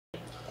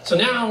So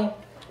now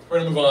we're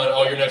gonna move on.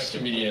 Oh, your next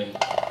comedian.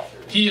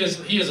 He is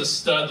a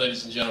stud,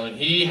 ladies and gentlemen.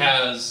 He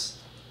has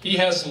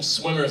some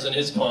swimmers in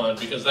his pond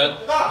because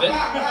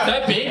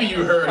that baby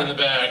you heard in the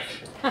back,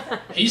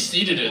 he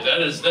seeded it.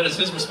 That is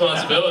his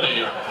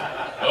responsibility.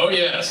 Oh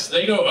yes,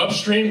 they go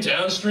upstream,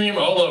 downstream,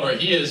 all over.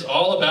 He is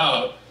all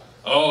about.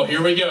 Oh,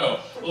 here we go,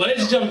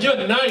 ladies and gentlemen. Give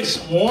a nice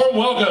warm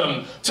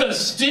welcome to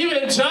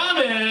Stephen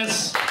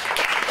Thomas.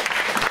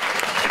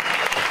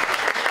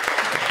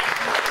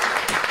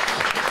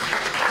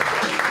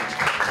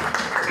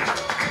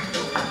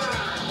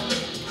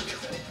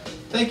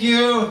 Thank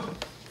you.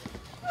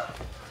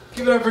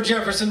 Give it up for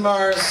Jefferson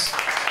Mars.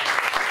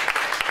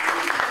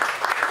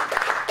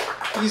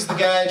 He's the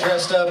guy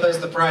dressed up as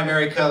the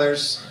primary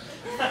colors.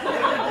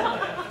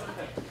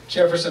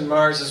 Jefferson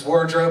Mars'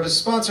 wardrobe is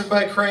sponsored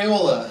by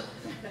Crayola.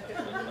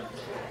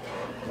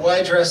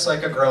 Why dress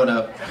like a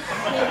grown-up?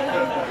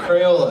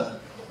 Crayola.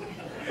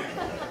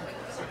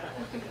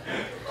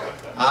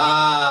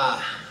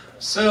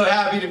 So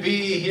happy to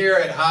be here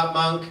at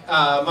Hopmonk.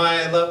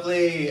 My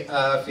lovely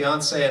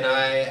fiance and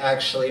I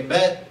actually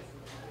met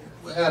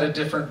at a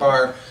different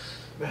bar,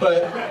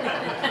 but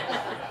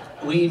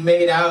we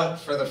made out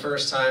for the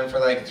first time for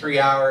like 3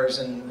 hours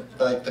in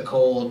like the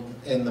cold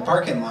in the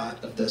parking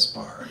lot of this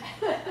bar.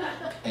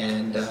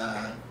 And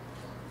I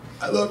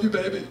love you,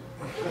 baby.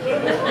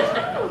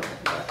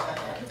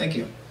 Thank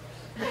you.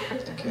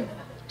 Thank you.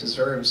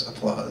 Deserves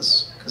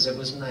applause because it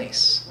was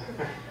nice.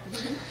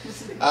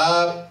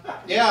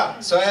 Yeah,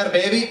 so I had a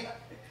baby,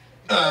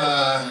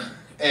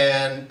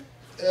 and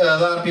a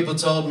lot of people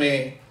told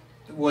me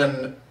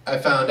when I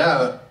found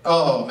out,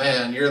 oh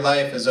man, your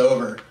life is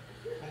over.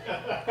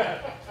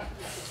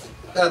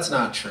 That's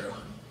not true.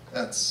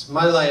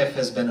 My life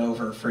has been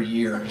over for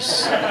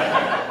years.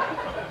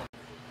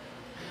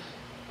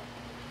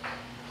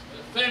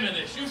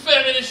 Feminists, you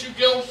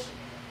girls.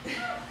 You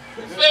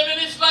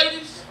feminist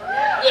ladies?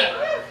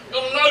 Yeah.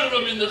 Got a load of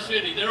them in the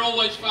city. They're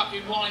always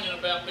fucking whining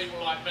about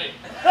people like me.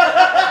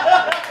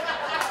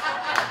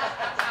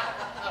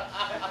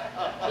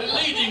 The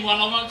leading one,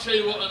 I won't tell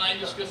you what the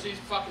name is because these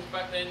fuckers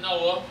back there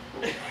know her.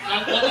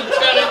 Don't want them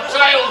telling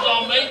tales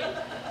on me.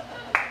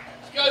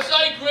 She goes,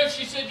 hey Griff,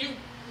 she said,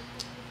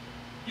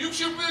 you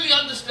should really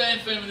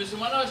understand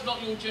feminism. I know it's not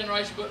your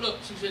generation, but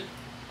look, she said,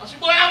 I said,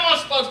 well, how am I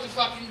supposed to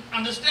fucking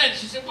understand?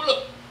 She said, well,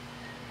 look,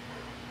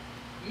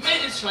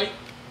 meditate,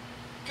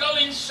 go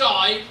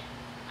inside,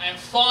 and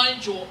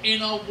find your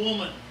inner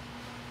woman.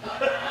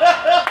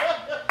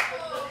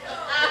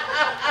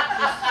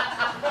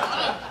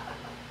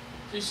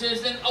 She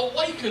says, then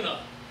awaken her.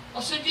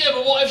 I said, yeah,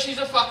 but what if she's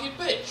a fucking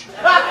bitch?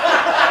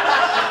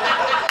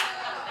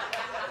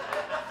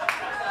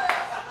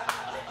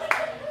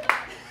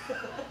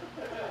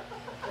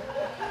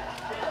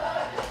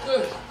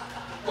 Good.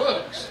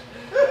 Works.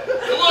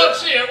 It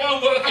works here, it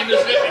won't work in the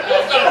city.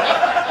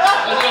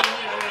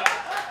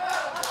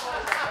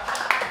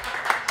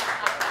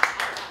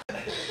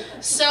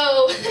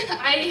 So,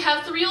 I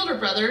have 3 older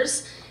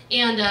brothers,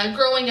 and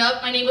growing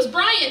up, my name was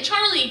Brian,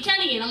 Charlie,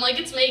 Kenny, and I'm like,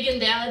 it's Megan,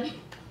 Dad.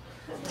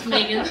 It's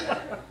Megan.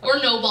 Or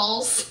no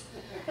balls.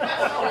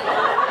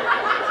 Because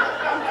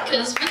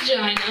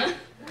vagina.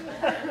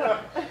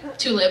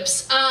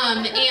 Tulips.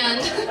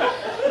 And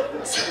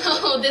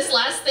so this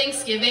last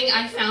Thanksgiving,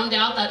 I found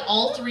out that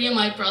all 3 of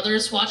my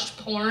brothers watched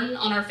porn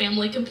on our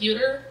family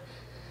computer.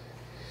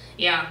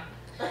 Yeah.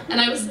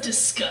 And I was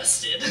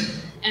disgusted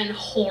and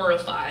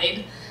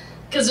horrified.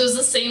 Because it was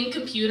the same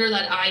computer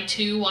that I,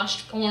 too,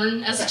 watched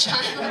porn as a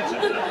child.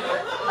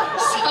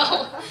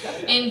 So,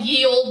 in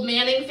ye old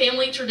Manning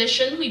family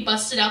tradition, we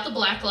busted out the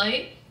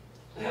blacklight.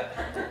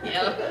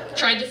 Yep.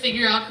 Tried to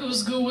figure out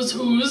whose goo was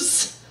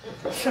whose.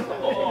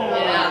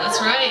 Yeah, that's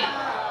right.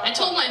 I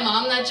told my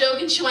mom that joke,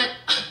 and she went,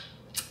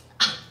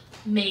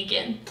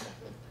 Megan.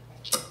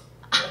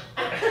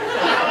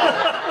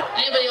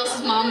 Anybody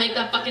else's mom make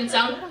that fucking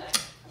sound?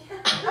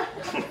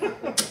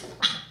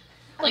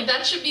 Like,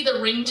 that should be the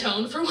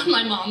ringtone for when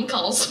my mom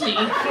calls me.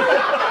 With,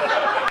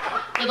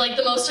 like,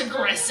 the most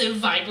aggressive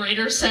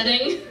vibrator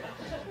setting.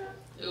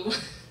 Ooh.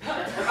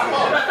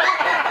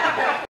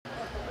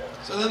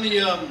 So then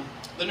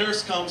the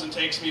nurse comes and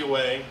takes me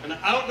away, and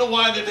I don't know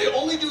why they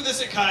only do this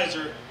at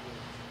Kaiser.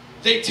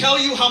 They tell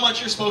you how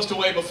much you're supposed to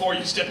weigh before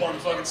you step on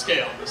the fucking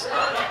scale.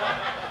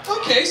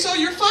 Okay, so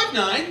you're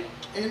 5'9",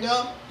 and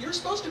you're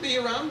supposed to be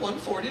around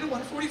 140 to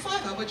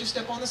 145. How about you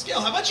step on the scale?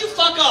 How about you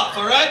fuck off,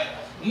 all right?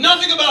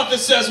 Nothing about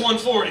this says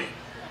 140.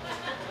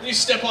 And you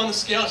step on the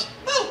scale,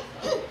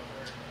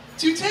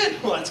 210.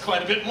 Well, that's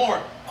quite a bit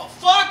more. Oh,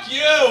 fuck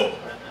you!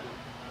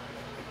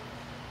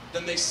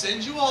 Then they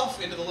send you off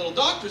into the little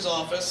doctor's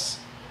office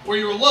where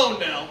you're alone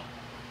now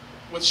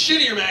with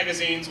shittier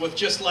magazines, with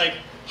just like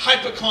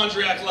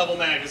hypochondriac level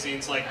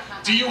magazines like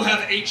Do You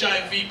Have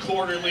HIV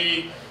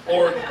Quarterly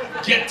or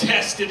Get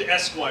Tested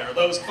Esquire,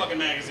 those fucking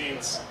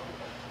magazines.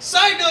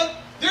 Side note,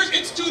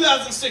 it's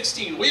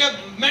 2016. We have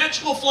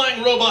magical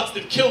flying robots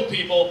that kill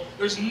people.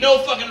 There's no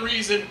fucking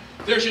reason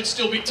there should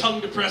still be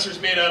tongue depressors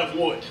made out of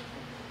wood.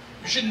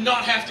 You should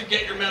not have to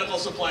get your medical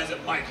supplies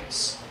at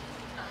Michael's.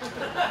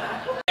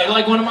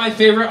 like one of my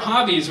favorite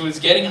hobbies was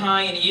getting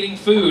high and eating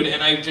food,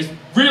 and I just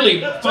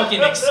really fucking,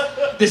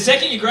 the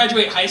second you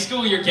graduate high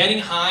school, you're getting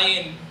high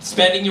and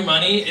spending your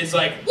money, it's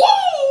like,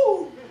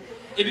 woo!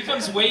 It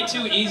becomes way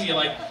too easy.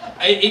 Like,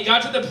 it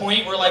got to the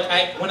point where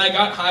like, when I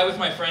got high with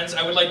my friends,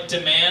 I would like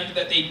demand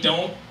that they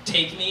don't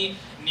take me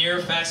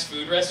near fast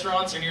food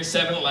restaurants or near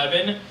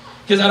 7-Eleven,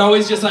 because I'd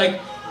always just like,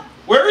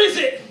 where is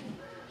it?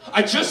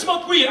 I just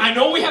smoked weed. I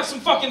know we have some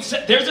fucking,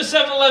 there's a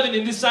 7-Eleven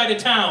in this side of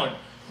town.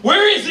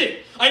 Where is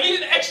it? I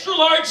need an extra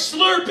large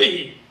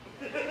Slurpee.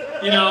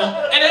 You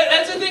know? And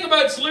that's the thing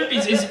about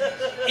Slurpees is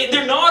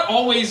they're not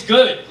always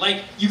good.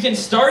 Like, you can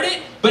start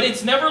it, but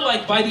it's never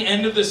like by the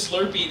end of the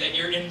Slurpee that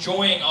you're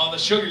enjoying all the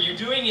sugar. You're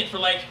doing it for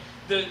like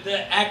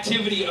the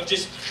activity of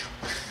just,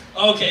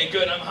 okay,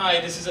 good, I'm high,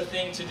 this is a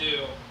thing to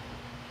do.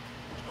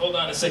 Hold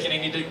on a second, I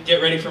need to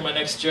get ready for my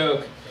next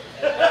joke.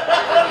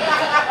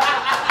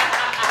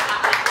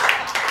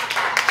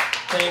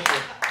 Thank you.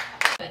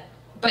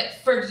 But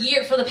for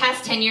the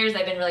past 10 years,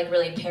 I've been like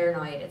really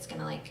paranoid it's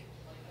gonna like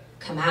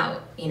come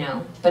out, you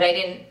know. But I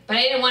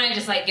didn't want to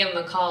just like give him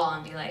a call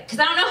and be like, because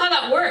I don't know how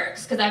that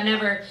works. Because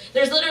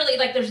there's literally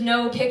like there's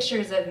no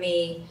pictures of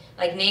me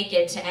like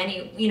naked to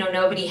any, you know,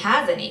 nobody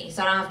has any,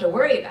 so I don't have to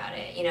worry about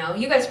it, you know.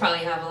 You guys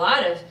probably have a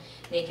lot of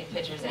naked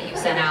pictures that you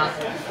sent out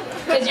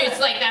because it's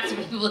like that's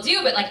what people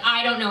do. But like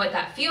I don't know what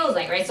that feels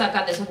like, right? So I've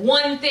got this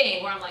one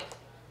thing where I'm like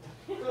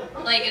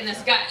in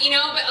this guy, you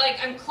know, but like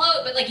I'm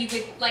close, but like you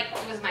could, like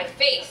it was my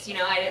face, you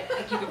know, like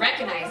you could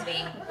recognize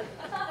me.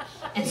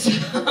 And so,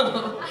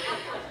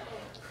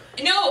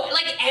 no,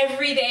 like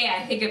every day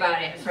I think about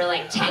it for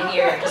like 10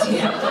 years, you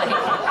know, like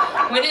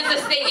when is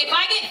this thing, if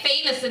I get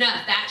famous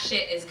enough, that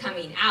shit is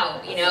coming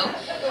out, you know?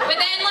 But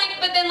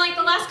then like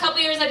the last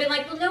couple years I've been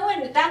like, well, no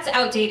one, that's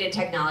outdated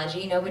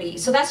technology, nobody,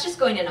 so that's just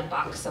going in a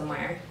box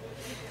somewhere.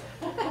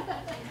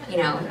 You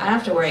know, I don't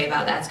have to worry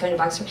about that, it's going to a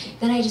box.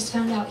 Then I just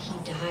found out he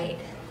died.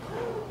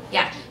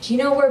 Yeah, do you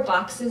know where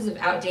boxes of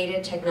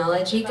outdated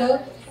technology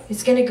go?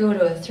 It's gonna go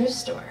to a thrift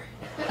store.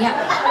 Yeah.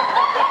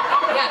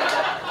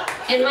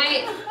 Yeah.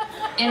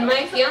 And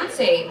my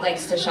fiance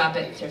likes to shop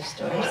at thrift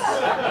stores.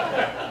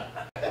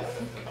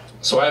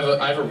 So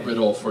I have a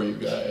riddle for you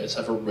guys. I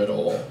have a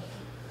riddle.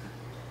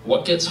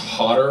 What gets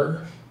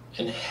hotter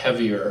and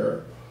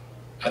heavier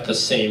at the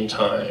same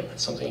time?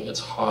 Something gets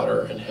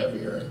hotter and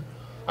heavier.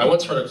 I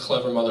once heard a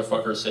clever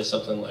motherfucker say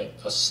something like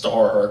a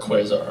star or a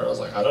quasar. I was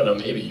like, I don't know,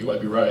 maybe you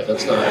might be right.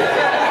 That's not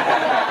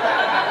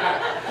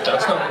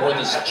where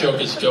this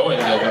joke is going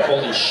though, but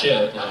holy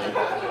shit. Like,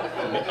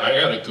 I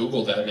gotta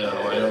Google that now.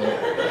 I don't.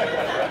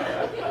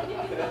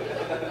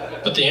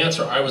 But the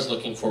answer I was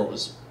looking for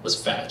was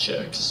fat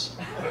chicks.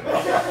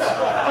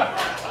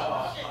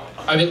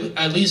 I mean,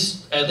 at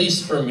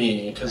least for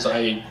me, because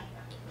I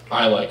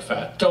like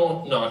fat.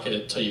 Don't knock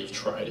it till you've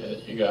tried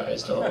it, you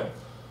guys. Don't.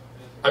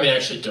 I mean,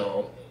 actually,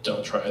 don't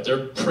try it.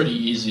 They're pretty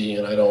easy,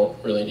 and I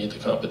don't really need the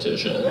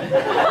competition.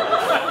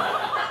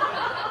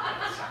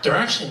 They're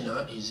actually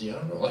not easy. I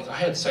don't know. Like, I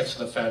had sex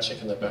with a fat chick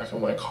in the back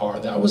of my car.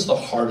 That was the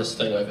hardest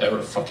thing I've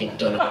ever fucking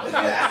done in my life.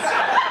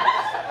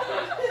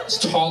 As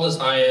tall as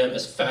I am,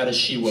 as fat as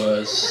she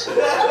was.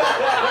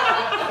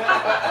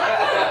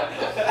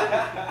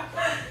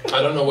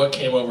 I don't know what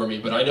came over me,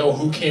 but I know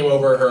who came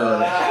over her.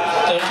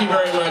 Thank you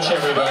very much,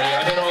 everybody.